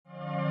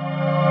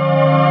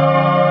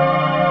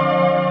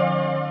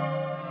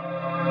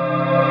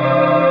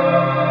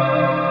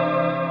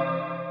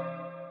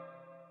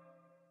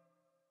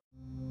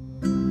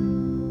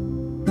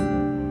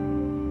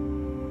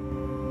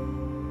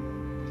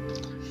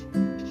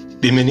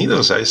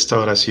Bienvenidos a esta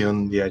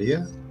oración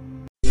diaria.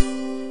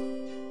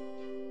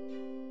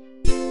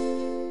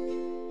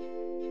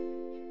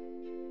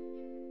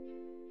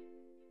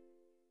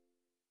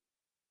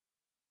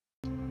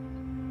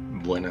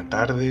 Buena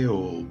tarde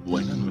o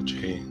buena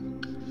noche.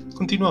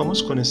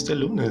 Continuamos con este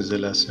lunes de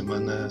la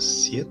semana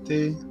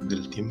 7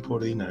 del tiempo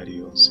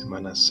ordinario,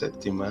 semana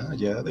séptima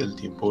ya del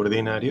tiempo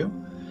ordinario.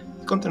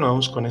 Y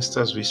continuamos con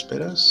estas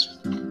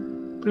vísperas.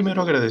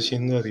 Primero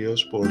agradeciendo a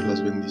Dios por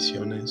las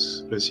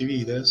bendiciones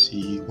recibidas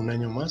y un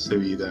año más de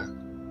vida.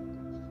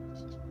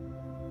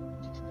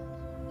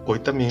 Hoy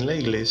también la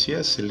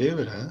Iglesia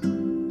celebra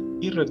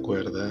y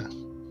recuerda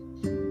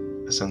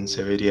a San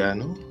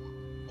Severiano,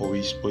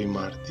 obispo y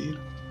mártir,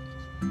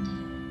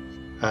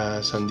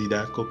 a San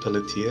Didaco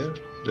Pelletier,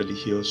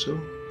 religioso,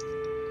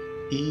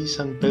 y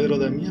San Pedro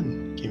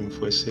Damián, quien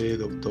fuese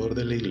doctor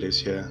de la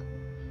Iglesia.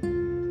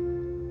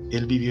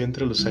 Él vivió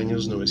entre los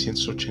años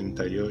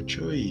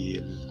 988 y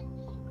el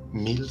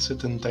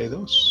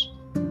 1072.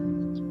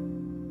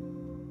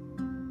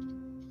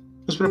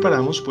 Nos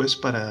preparamos pues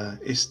para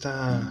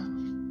estas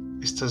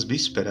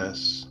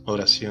vísperas,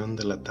 oración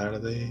de la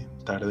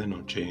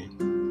tarde-noche.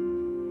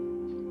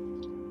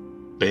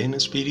 Ven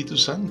Espíritu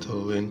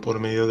Santo, ven por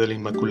medio del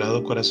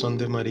Inmaculado Corazón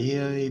de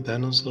María y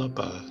danos la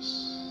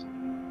paz.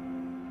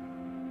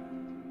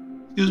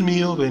 Dios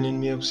mío, ven en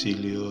mi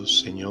auxilio,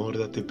 Señor,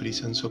 date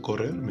prisa en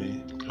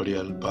socorrerme. Gloria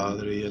al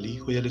Padre, y al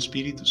Hijo, y al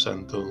Espíritu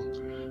Santo,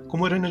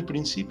 como era en el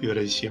principio,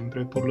 ahora y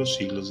siempre, por los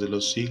siglos de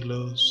los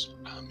siglos.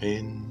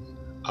 Amén.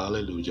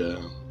 Aleluya.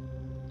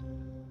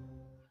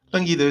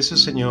 Languidece,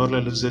 Señor,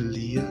 la luz del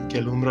día, que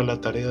alumbra la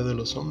tarea de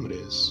los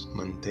hombres.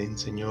 Mantén,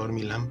 Señor,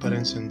 mi lámpara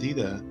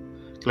encendida,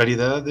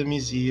 claridad de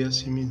mis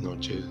días y mis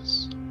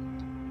noches.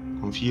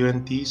 Confío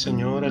en ti,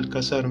 Señor,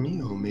 alcázar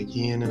mío, me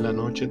guíen en la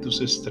noche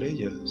tus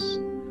estrellas.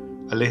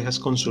 Alejas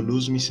con su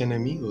luz mis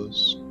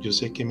enemigos, yo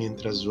sé que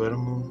mientras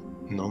duermo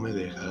no me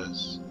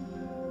dejas.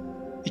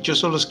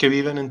 Dichosos los que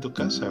viven en tu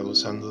casa,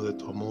 gozando de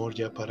tu amor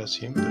ya para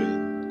siempre.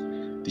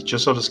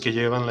 Dichosos los que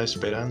llevan la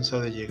esperanza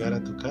de llegar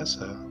a tu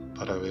casa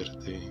para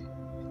verte.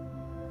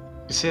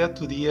 Que sea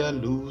tu día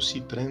luz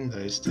y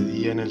prenda este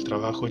día en el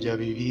trabajo ya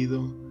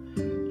vivido.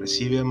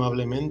 Recibe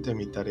amablemente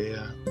mi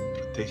tarea,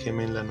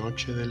 protégeme en la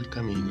noche del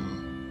camino.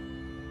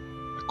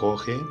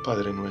 Acoge,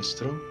 Padre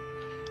nuestro,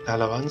 la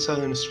alabanza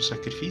de nuestro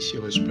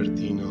sacrificio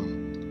vespertino,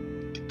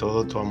 que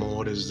todo tu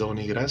amor es don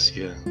y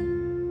gracia.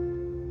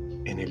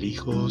 En el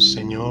Hijo,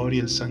 Señor, y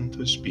el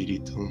Santo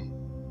Espíritu.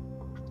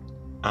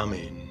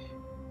 Amén.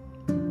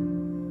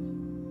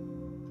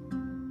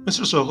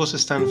 Nuestros ojos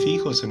están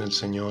fijos en el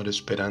Señor,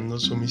 esperando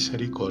su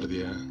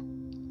misericordia.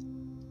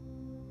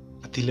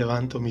 A ti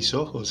levanto mis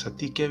ojos, a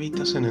ti que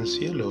habitas en el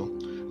cielo.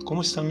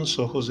 ¿Cómo están los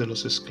ojos de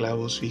los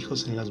esclavos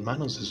fijos en las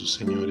manos de sus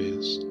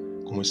señores?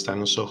 ¿Cómo están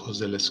los ojos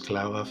de la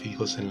esclava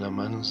fijos en las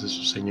manos de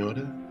su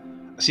señora?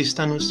 Así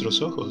están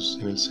nuestros ojos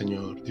en el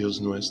Señor,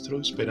 Dios nuestro,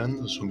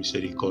 esperando su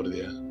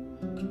misericordia.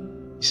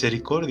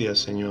 Misericordia,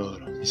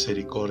 Señor,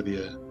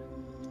 misericordia.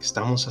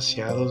 Estamos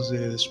saciados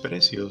de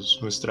desprecios,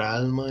 nuestra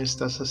alma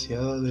está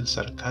saciada del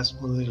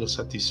sarcasmo de los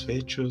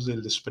satisfechos,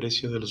 del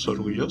desprecio de los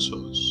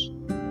orgullosos.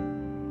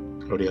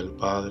 Gloria al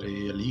Padre,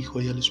 y al Hijo,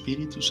 y al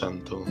Espíritu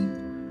Santo,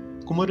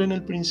 como era en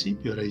el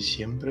principio, ahora y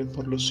siempre,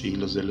 por los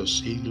siglos de los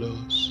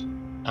siglos.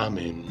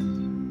 Amén.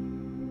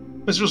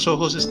 Nuestros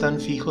ojos están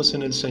fijos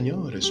en el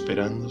Señor,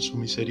 esperando su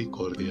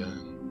misericordia.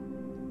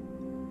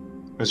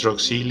 Nuestro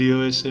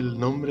auxilio es el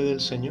nombre del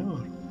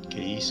Señor,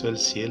 que hizo el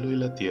cielo y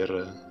la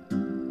tierra.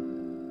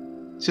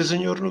 Si el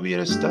Señor no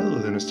hubiera estado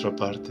de nuestra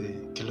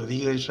parte, que lo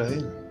diga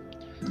Israel.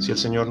 Si el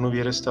Señor no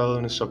hubiera estado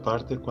de nuestra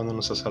parte cuando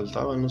nos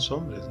asaltaban los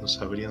hombres, nos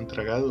habrían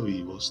tragado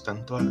vivos,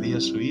 tanto ardía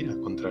su ira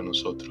contra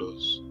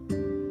nosotros.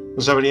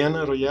 Nos habrían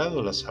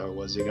arrollado las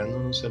aguas,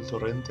 llegándonos el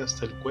torrente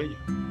hasta el cuello.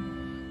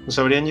 Nos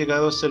habrían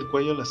llegado hasta el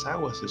cuello las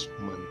aguas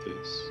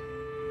espumantes.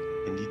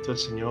 Bendito el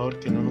Señor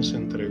que no nos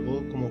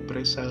entregó como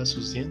presa a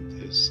sus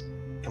dientes.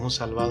 Hemos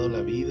salvado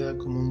la vida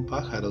como un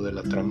pájaro de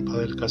la trampa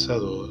del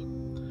cazador.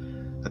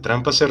 La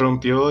trampa se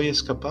rompió y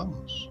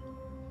escapamos.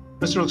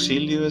 Nuestro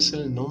auxilio es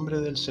el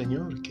nombre del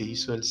Señor que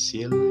hizo el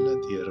cielo y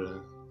la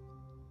tierra.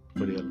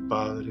 Gloria al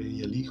Padre,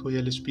 y al Hijo, y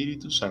al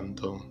Espíritu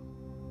Santo,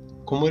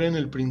 como era en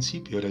el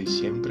principio, ahora y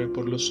siempre,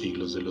 por los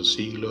siglos de los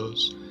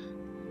siglos.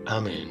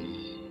 Amén.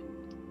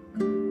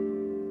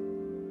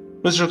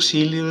 Nuestro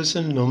auxilio es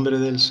el nombre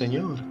del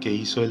Señor que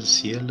hizo el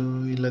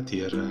cielo y la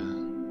tierra.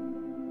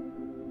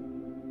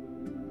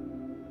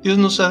 Dios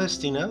nos ha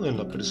destinado en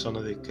la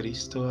persona de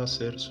Cristo a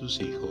ser sus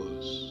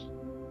hijos.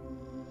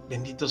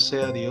 Bendito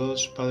sea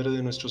Dios, Padre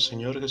de nuestro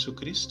Señor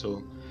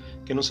Jesucristo,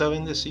 que nos ha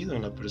bendecido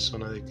en la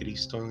persona de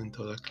Cristo en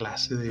toda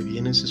clase de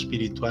bienes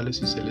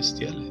espirituales y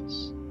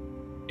celestiales.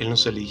 Él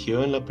nos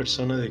eligió en la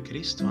persona de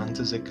Cristo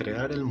antes de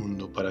crear el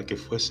mundo para que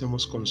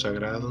fuésemos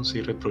consagrados y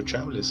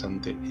irreprochables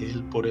ante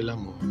Él por el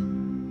amor.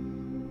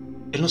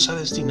 Él nos ha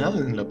destinado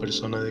en la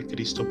persona de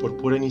Cristo por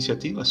pura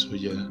iniciativa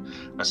suya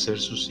a ser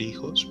sus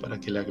hijos para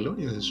que la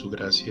gloria de su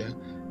gracia,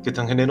 que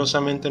tan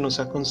generosamente nos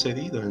ha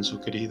concedido en su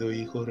querido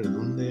Hijo,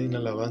 redunde en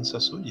alabanza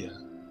suya.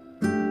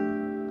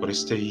 Por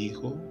este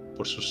Hijo,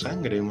 por su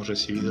sangre hemos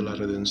recibido la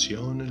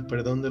redención, el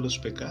perdón de los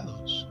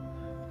pecados.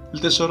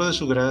 El tesoro de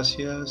su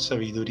gracia,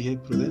 sabiduría y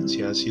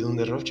prudencia ha sido un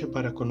derroche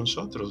para con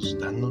nosotros,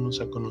 dándonos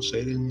a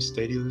conocer el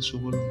misterio de su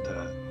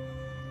voluntad.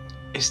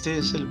 Este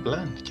es el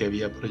plan que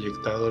había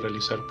proyectado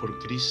realizar por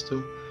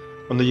Cristo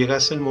cuando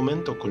llegase el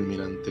momento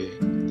culminante,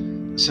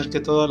 hacer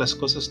que todas las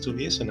cosas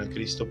tuviesen a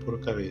Cristo por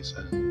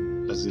cabeza,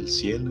 las del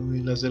cielo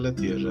y las de la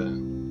tierra.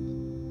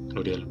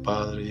 Gloria al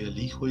Padre, y al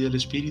Hijo, y al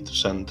Espíritu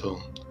Santo,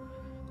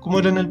 como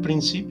era en el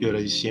principio,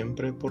 ahora y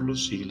siempre, por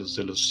los siglos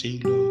de los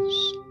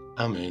siglos.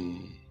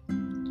 Amén.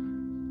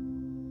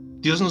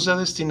 Dios nos ha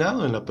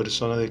destinado en la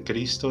persona de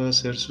Cristo a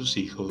ser sus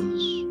hijos.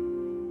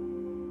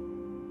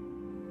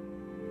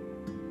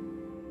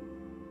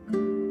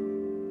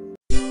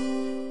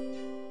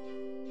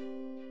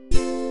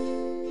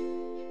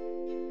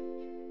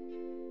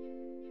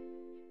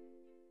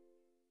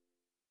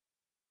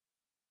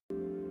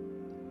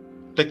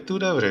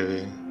 Lectura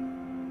breve.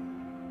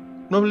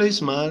 No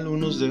habléis mal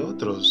unos de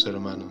otros,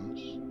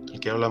 hermanos. El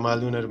que habla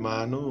mal de un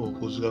hermano o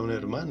juzga a un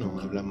hermano,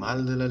 habla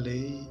mal de la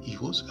ley y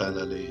juzga a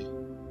la ley.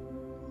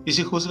 Y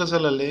si juzgas a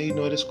la ley,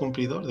 no eres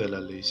cumplidor de la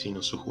ley,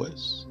 sino su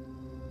juez.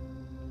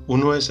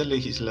 Uno es el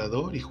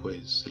legislador y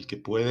juez, el que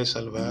puede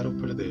salvar o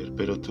perder,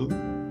 pero tú,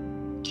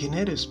 ¿quién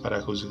eres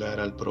para juzgar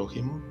al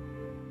prójimo?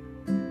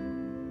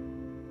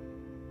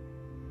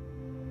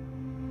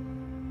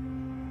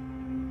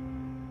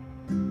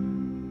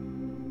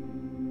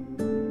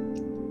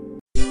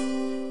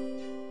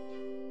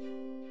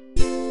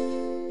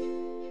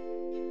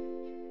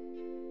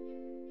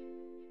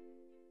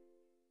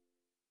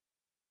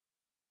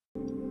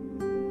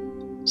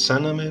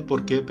 Sáname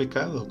porque he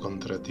pecado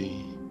contra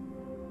ti.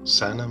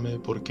 Sáname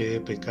porque he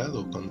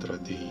pecado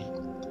contra ti.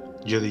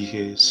 Yo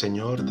dije,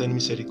 Señor, ten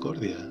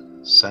misericordia.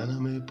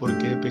 Sáname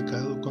porque he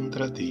pecado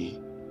contra ti.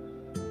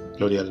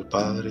 Gloria al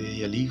Padre,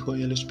 y al Hijo,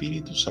 y al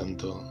Espíritu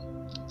Santo.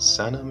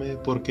 Sáname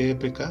porque he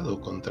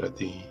pecado contra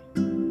ti.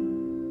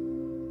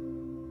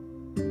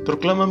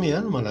 Proclama mi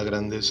alma la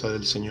grandeza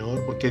del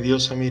Señor, porque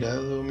Dios ha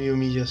mirado mi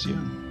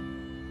humillación.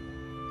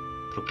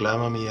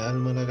 Proclama mi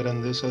alma la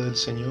grandeza del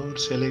Señor,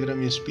 se alegra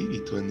mi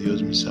espíritu en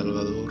Dios mi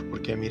Salvador,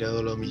 porque ha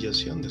mirado la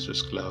humillación de su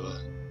esclava.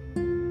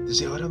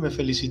 Desde ahora me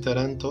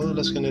felicitarán todas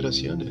las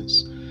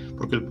generaciones,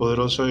 porque el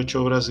poderoso ha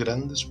hecho obras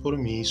grandes por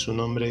mí, su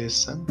nombre es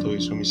santo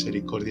y su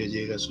misericordia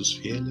llega a sus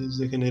fieles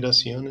de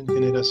generación en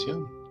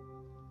generación.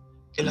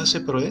 Él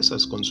hace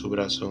proezas con su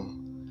brazo,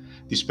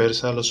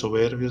 dispersa a los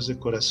soberbios de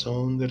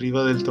corazón,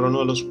 derriba del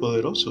trono a los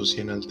poderosos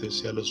y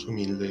enaltece a los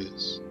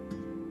humildes.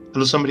 A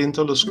los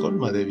hambrientos los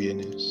colma de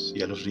bienes,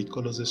 y a los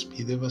ricos los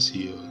despide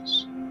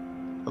vacíos.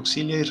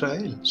 Auxilia a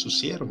Israel, su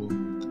siervo,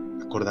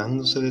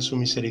 acordándose de su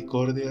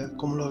misericordia,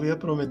 como lo había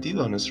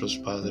prometido a nuestros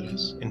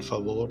padres, en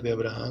favor de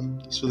Abraham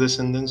y su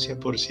descendencia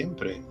por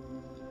siempre.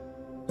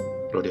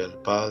 Gloria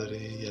al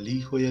Padre, y al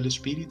Hijo, y al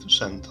Espíritu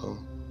Santo,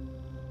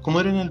 como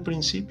era en el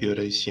principio,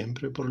 ahora y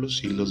siempre, por los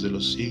siglos de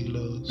los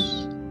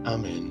siglos.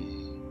 Amén.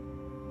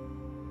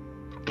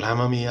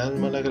 Proclama mi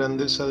alma la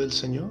grandeza del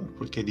Señor,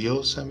 porque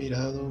Dios ha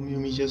mirado mi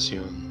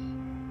humillación.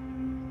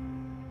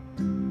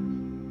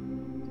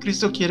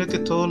 Cristo quiere que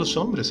todos los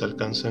hombres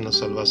alcancen la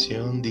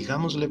salvación,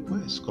 digámosle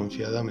pues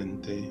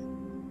confiadamente,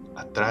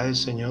 atrae,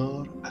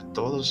 Señor, a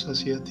todos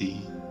hacia ti.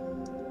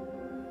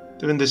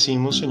 Te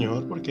bendecimos,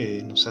 Señor,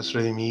 porque nos has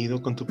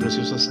redimido con tu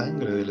preciosa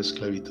sangre de la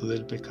esclavitud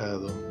del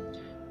pecado.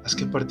 Haz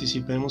que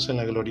participemos en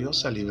la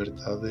gloriosa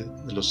libertad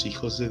de los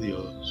hijos de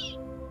Dios.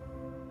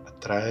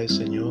 Atrae,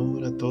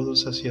 Señor, a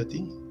todos hacia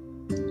ti.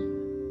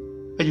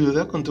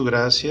 Ayuda con tu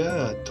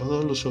gracia a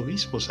todos los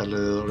obispos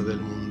alrededor del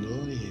mundo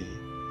y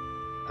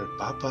al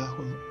Papa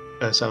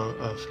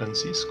a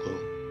Francisco,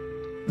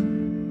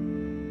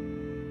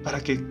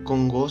 para que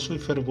con gozo y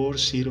fervor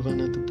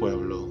sirvan a tu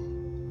pueblo.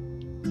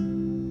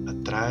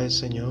 Atrae,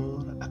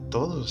 Señor, a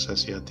todos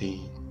hacia ti.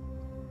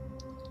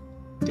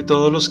 Que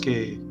todos los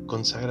que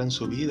consagran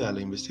su vida a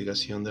la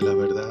investigación de la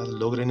verdad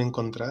logren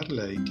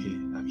encontrarla y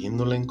que,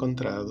 habiéndola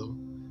encontrado,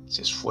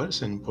 se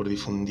esfuercen por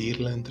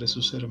difundirla entre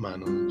sus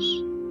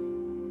hermanos.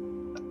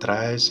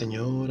 Atrae,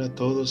 Señor, a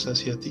todos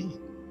hacia ti.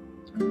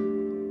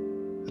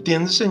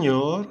 Atiende,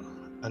 Señor,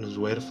 a los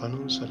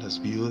huérfanos, a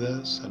las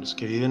viudas, a los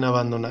que viven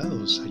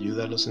abandonados.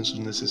 Ayúdalos en sus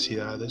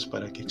necesidades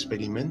para que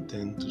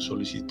experimenten tu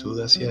solicitud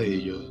hacia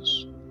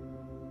ellos.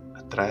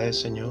 Atrae,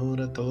 Señor,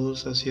 a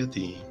todos hacia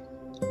ti.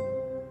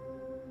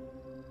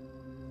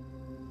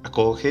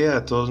 Acoge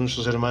a todos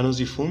nuestros hermanos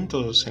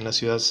difuntos en la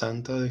ciudad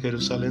santa de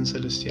Jerusalén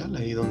celestial,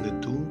 ahí donde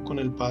tú, con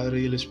el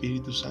Padre y el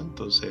Espíritu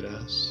Santo,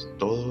 serás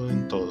todo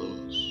en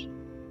todos.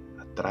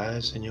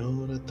 Atrae,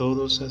 Señor, a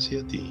todos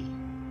hacia ti.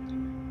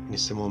 En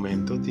este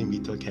momento te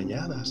invito a que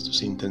añadas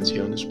tus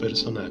intenciones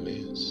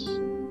personales.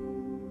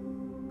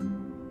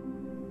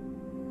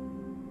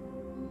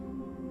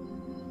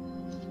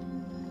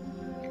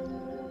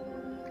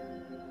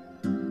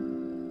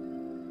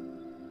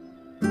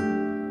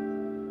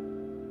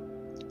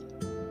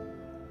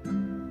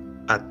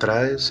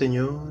 Atrae,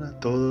 Señor, a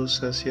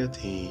todos hacia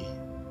ti.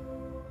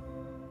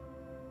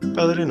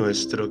 Padre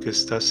nuestro que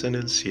estás en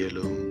el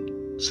cielo,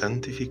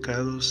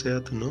 santificado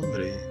sea tu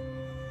nombre,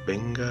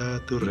 venga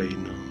a tu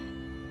reino,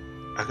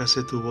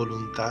 hágase tu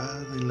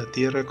voluntad en la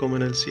tierra como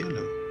en el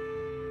cielo.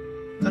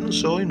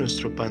 Danos hoy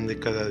nuestro pan de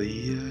cada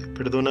día y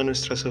perdona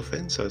nuestras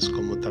ofensas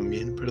como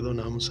también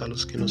perdonamos a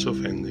los que nos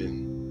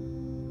ofenden.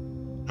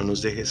 No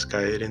nos dejes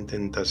caer en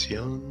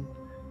tentación,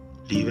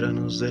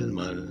 líbranos del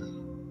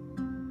mal.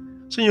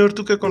 Señor,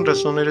 tú que con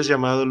razón eres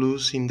llamado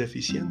luz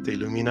indeficiente,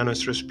 ilumina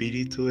nuestro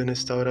espíritu en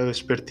esta hora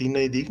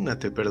vespertina y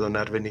dígnate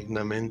perdonar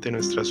benignamente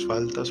nuestras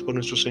faltas por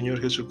nuestro Señor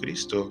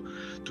Jesucristo,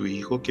 tu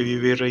Hijo que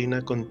vive y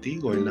reina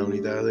contigo en la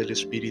unidad del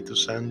Espíritu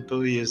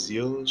Santo y es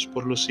Dios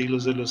por los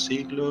siglos de los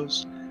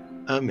siglos.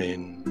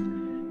 Amén.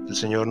 El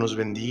Señor nos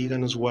bendiga,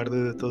 nos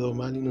guarde de todo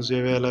mal y nos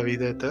lleve a la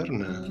vida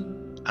eterna.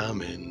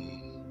 Amén.